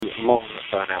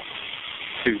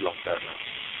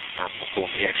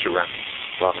extra ramp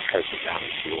rather than coasting down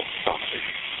into your start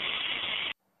position.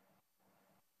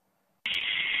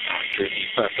 During the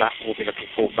first lap, we'll be looking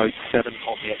for mode 7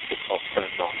 on the exit of turn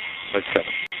 9. Mode 7.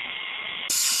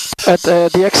 At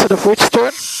the exit of which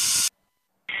turn?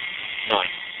 9.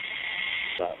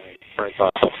 So, brake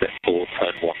bias offset for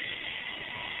turn 1.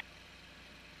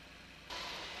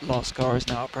 Last car is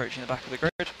now approaching the back of the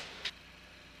grid.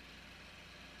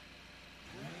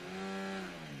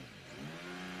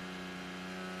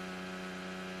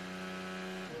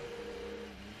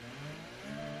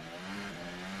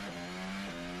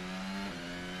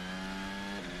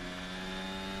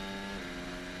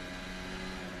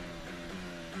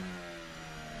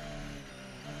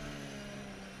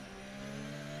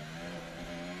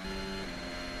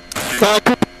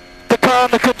 The car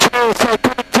under control, so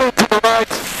coming through to the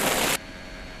right.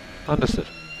 Understood.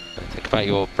 Think about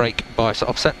your brake bias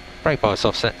offset,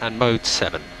 and mode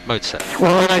 7. Mode 7.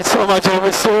 Well, I so much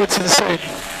over, so it's insane.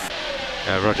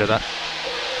 Roger that.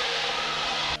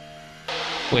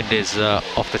 Wind is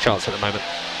off the charts at the moment.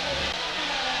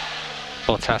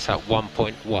 Bottas at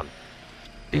 1.1.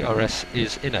 DRS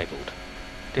is enabled.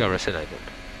 DRS enabled.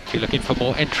 If you're looking for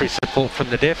more entry support from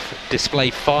the diff, display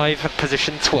 5,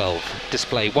 position 12.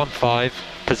 Display 1-5,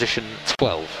 position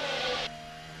 12.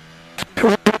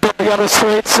 The other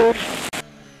straight soon.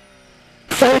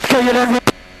 8K, you know.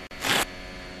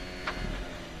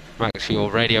 Max,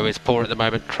 your radio is poor at the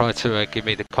moment. Try to give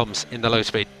me the comms in the low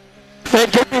speed. Then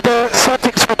give me the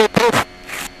settings for the diff.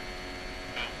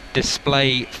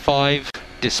 Display 5,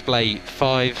 display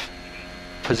 5,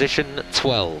 position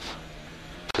 12.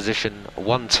 Position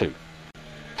 1-2.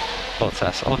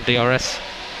 Bottas on DRS.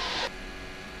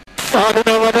 I don't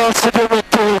know what else to do with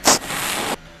it.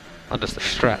 Understood.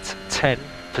 Strat 10,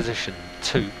 position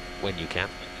 2 when you can.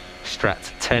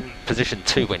 Strat 10, position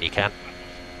 2 when you can.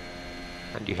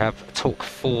 And you have torque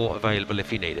 4 available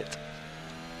if you need it.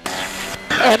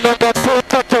 And on that full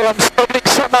throttle, I'm struggling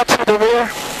so much with the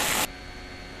rear.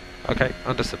 Okay,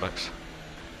 understood, Max.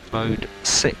 Mode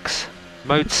 6.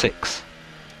 Mode 6.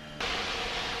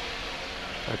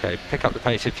 Okay, pick up the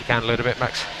pace if you can a little bit,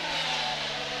 Max.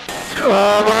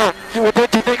 Well,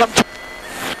 what do you think I'm...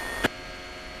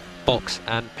 Box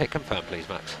and pit confirm, please,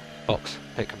 Max. Box,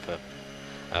 pit confirm.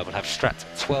 We'll have Strat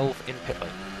 12 in pit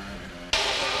lane.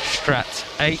 Strat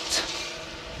 8,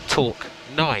 torque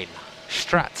 9.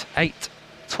 Strat 8,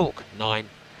 torque 9.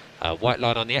 White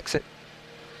line on the exit.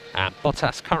 And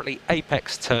Bottas currently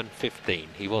apex turn 15.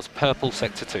 He was purple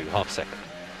sector 2, half second.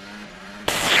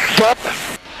 Yep.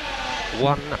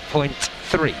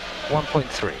 1.3.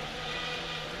 1.3.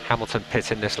 Hamilton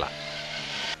pit in this lap.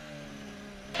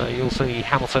 So you'll see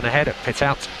Hamilton ahead at pit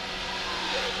out.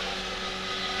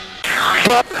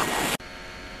 Yep.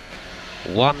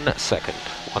 1 second.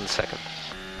 1 second.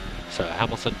 So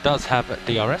Hamilton does have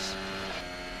DRS.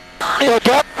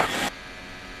 Yep.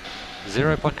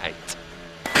 0.8.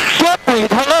 Yep,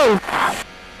 hello.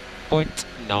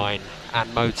 0.9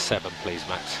 and mode 7, please,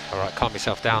 Max. Alright, calm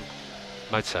yourself down.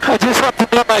 Mode 7. I just want to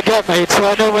know my gap, mate, so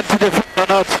I know when to defend or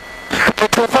not.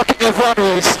 It's a fucking F1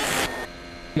 race.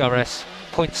 DRS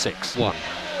 0.61.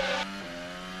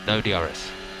 No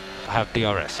DRS. I have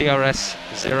DRS. DRS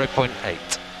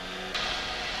 0.8.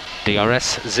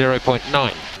 DRS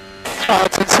 0.9.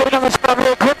 It's insane how much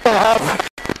battery equipment I have.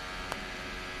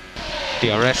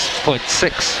 DRS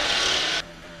 0.6.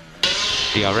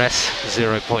 DRS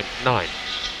 0.9.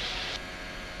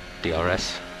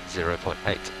 DRS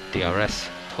 0.8. DRS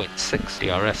 0.6.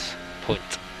 DRS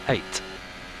 0.8.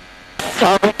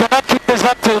 We cannot keep this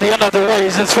up till the end of the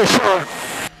race, that's for sure.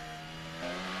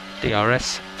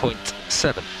 DRS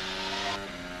 0.7.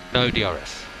 No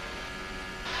DRS.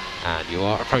 And you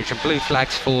are approaching blue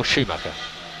flags for Schumacher.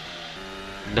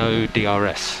 No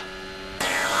DRS.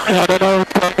 I don't know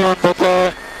what's going on, but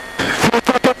feels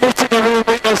like I'm missing a real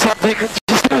wing or something.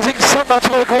 Just losing so much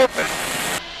more equipment.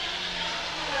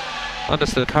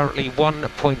 Understood. Currently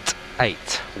 1.8.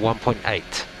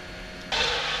 1.8.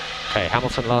 Okay,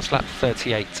 Hamilton last lap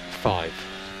 38.5.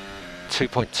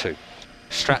 2.2.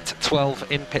 Strat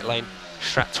 12 in pit lane.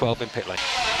 Strat 12 in pit lane.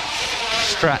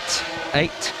 Strat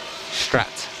 8.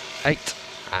 Strat 8.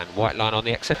 And white line on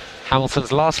the exit.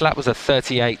 Hamilton's last lap was a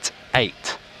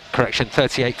 38.8. Correction,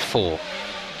 38.4.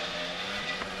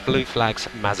 Blue flags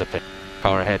Mazepin.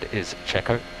 Car ahead is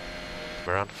Checo.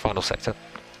 Around final sector.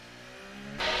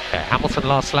 Okay, Hamilton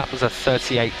last lap was a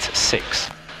 38.6.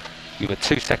 You were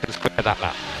 2 seconds quicker that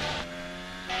lap.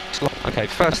 Okay,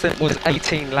 first stint was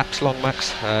 18 laps long,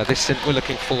 Max. This stint we're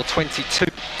looking for 22.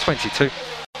 22.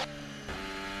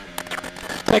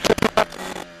 Thank you.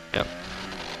 Yep.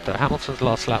 So Hamilton's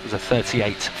last lap was a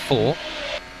 38.4.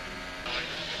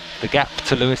 The gap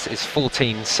to Lewis is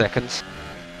 14 seconds.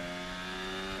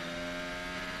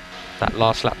 That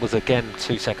last lap was again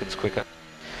 2 seconds quicker.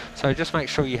 So just make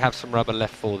sure you have some rubber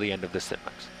left for the end of the stint,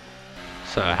 Max.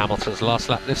 So Hamilton's last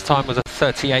lap this time was a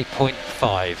 38.5.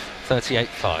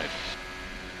 38.5.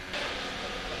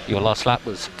 Your last lap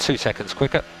was 2 seconds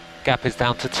quicker. Gap is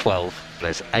down to 12.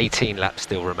 There's 18 laps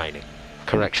still remaining.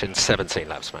 Correction, 17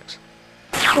 laps, Max.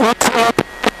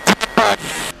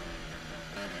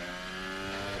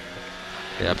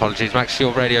 Yeah, apologies, Max.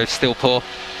 Your radio's still poor.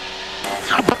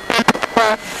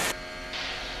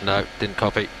 No, didn't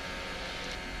copy.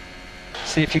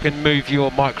 See if you can move your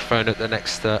microphone at the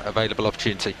next available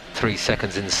opportunity. 3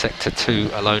 seconds in sector 2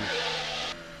 alone.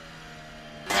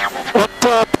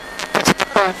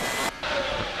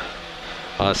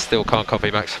 I still can't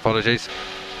copy, Max. Apologies.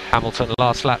 Hamilton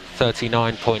last lap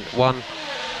 39.1.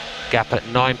 Gap at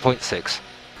 9.6.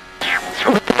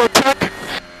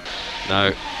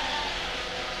 No.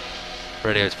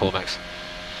 Radio's poor, Max.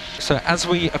 So as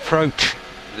we approach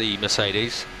the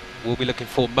Mercedes, we'll be looking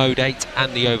for mode 8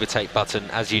 and the overtake button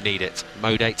as you need it.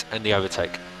 Mode 8 and the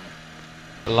overtake.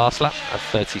 The last lap at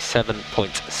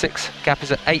 37.6. Gap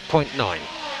is at 8.9.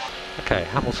 Okay,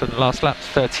 Hamilton last lap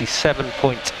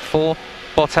 37.4.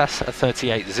 Bottas at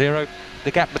 38.0.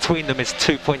 The gap between them is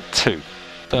 2.2.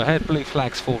 So ahead blue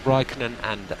flags for Raikkonen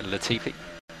and Latifi.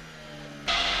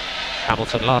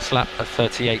 Hamilton last lap at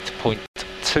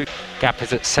 38.2. Gap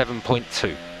is at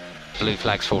 7.2. Blue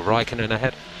flags for Raikkonen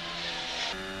ahead.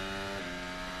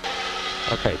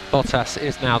 Okay, Bottas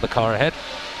is now the car ahead.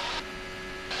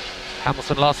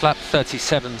 Hamilton last lap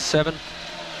 37.7.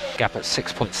 Gap at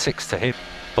 6.6 to him.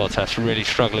 Bottas really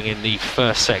struggling in the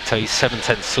first sector. He's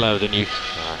 7/10 slower than you.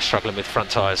 Struggling with front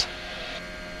tyres.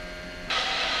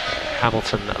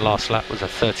 Hamilton last lap was a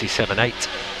 37.8.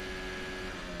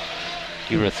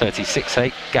 You were a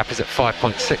 36.8. Gap is at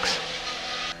 5.6.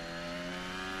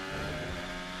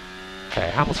 Okay,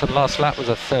 Hamilton last lap was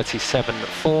a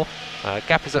 37.4.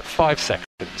 Gap is at 5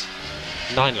 seconds.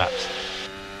 9 laps.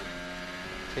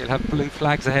 So you'll have blue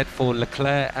flags ahead for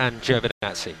Leclerc and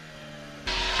Giovinazzi.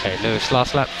 Okay, Lewis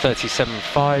last lap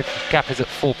 37.5. Gap is at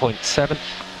 4.7.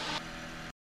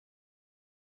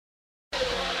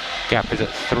 Gap is at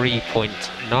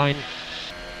 3.9.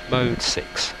 Mode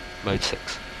 6. Mode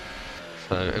 6.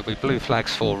 So it'll be blue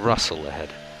flags for Russell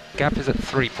ahead. Gap is at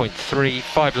 3.3.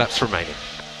 5 laps remaining.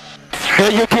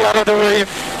 Yuki out of the way.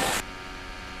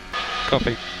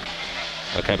 Copy.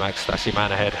 Okay, Max, that's your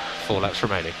man ahead. 4 laps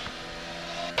remaining.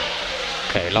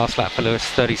 Okay, last lap for Lewis,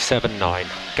 37.9.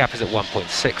 Gap is at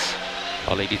 1.6.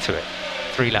 I'll leave you to it.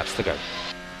 3 laps to go.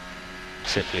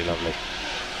 Simply lovely.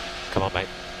 Come on, mate.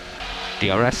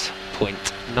 DRS,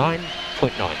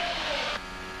 0.9.9.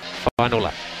 Final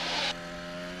lap.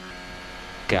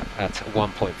 Gap at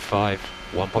 1.5.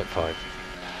 1.5.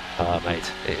 Ah,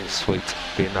 mate, it is sweet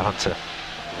being the hunter.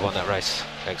 You won that race.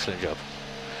 Excellent job.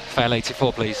 Fail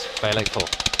 84, please. Fail 84.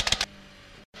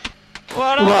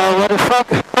 Wow, what a fuck.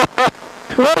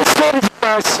 What a strategy,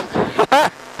 guys.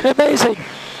 Amazing.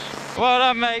 Well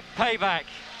done, mate. Payback.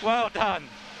 Well done.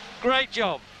 Great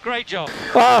job. Great job.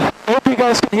 I hope you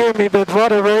guys can hear me, but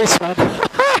what a race, man.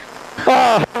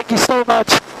 Thank you so much.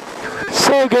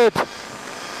 So good.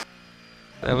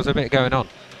 There was a bit going on.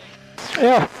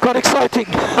 Yeah, quite exciting.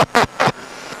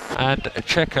 And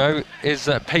Checo is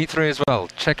P3 as well.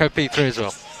 Checo P3 as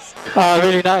well.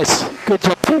 Really nice. Good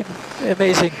job, team.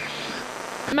 Amazing.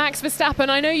 Max Verstappen,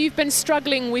 I know you've been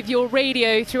struggling with your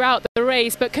radio throughout the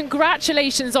race, but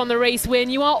congratulations on the race win.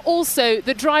 You are also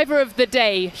the driver of the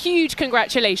day. Huge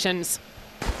congratulations.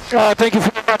 Thank you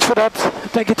very much for that.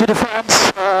 Thank you to the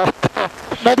fans.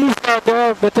 Not even out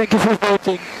there, but thank you for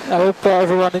voting. I hope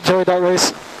everyone enjoyed that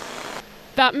race.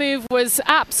 That move was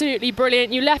absolutely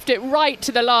brilliant. You left it right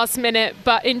to the last minute,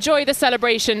 but enjoy the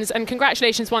celebrations and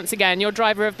congratulations once again. You're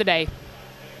driver of the day.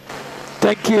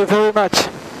 Thank you very much.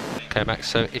 Okay, Max,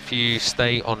 so if you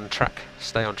stay on track.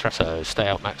 So stay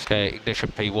out, Max. Okay,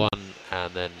 ignition P1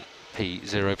 and then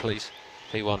P0, please.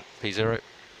 P1, P0.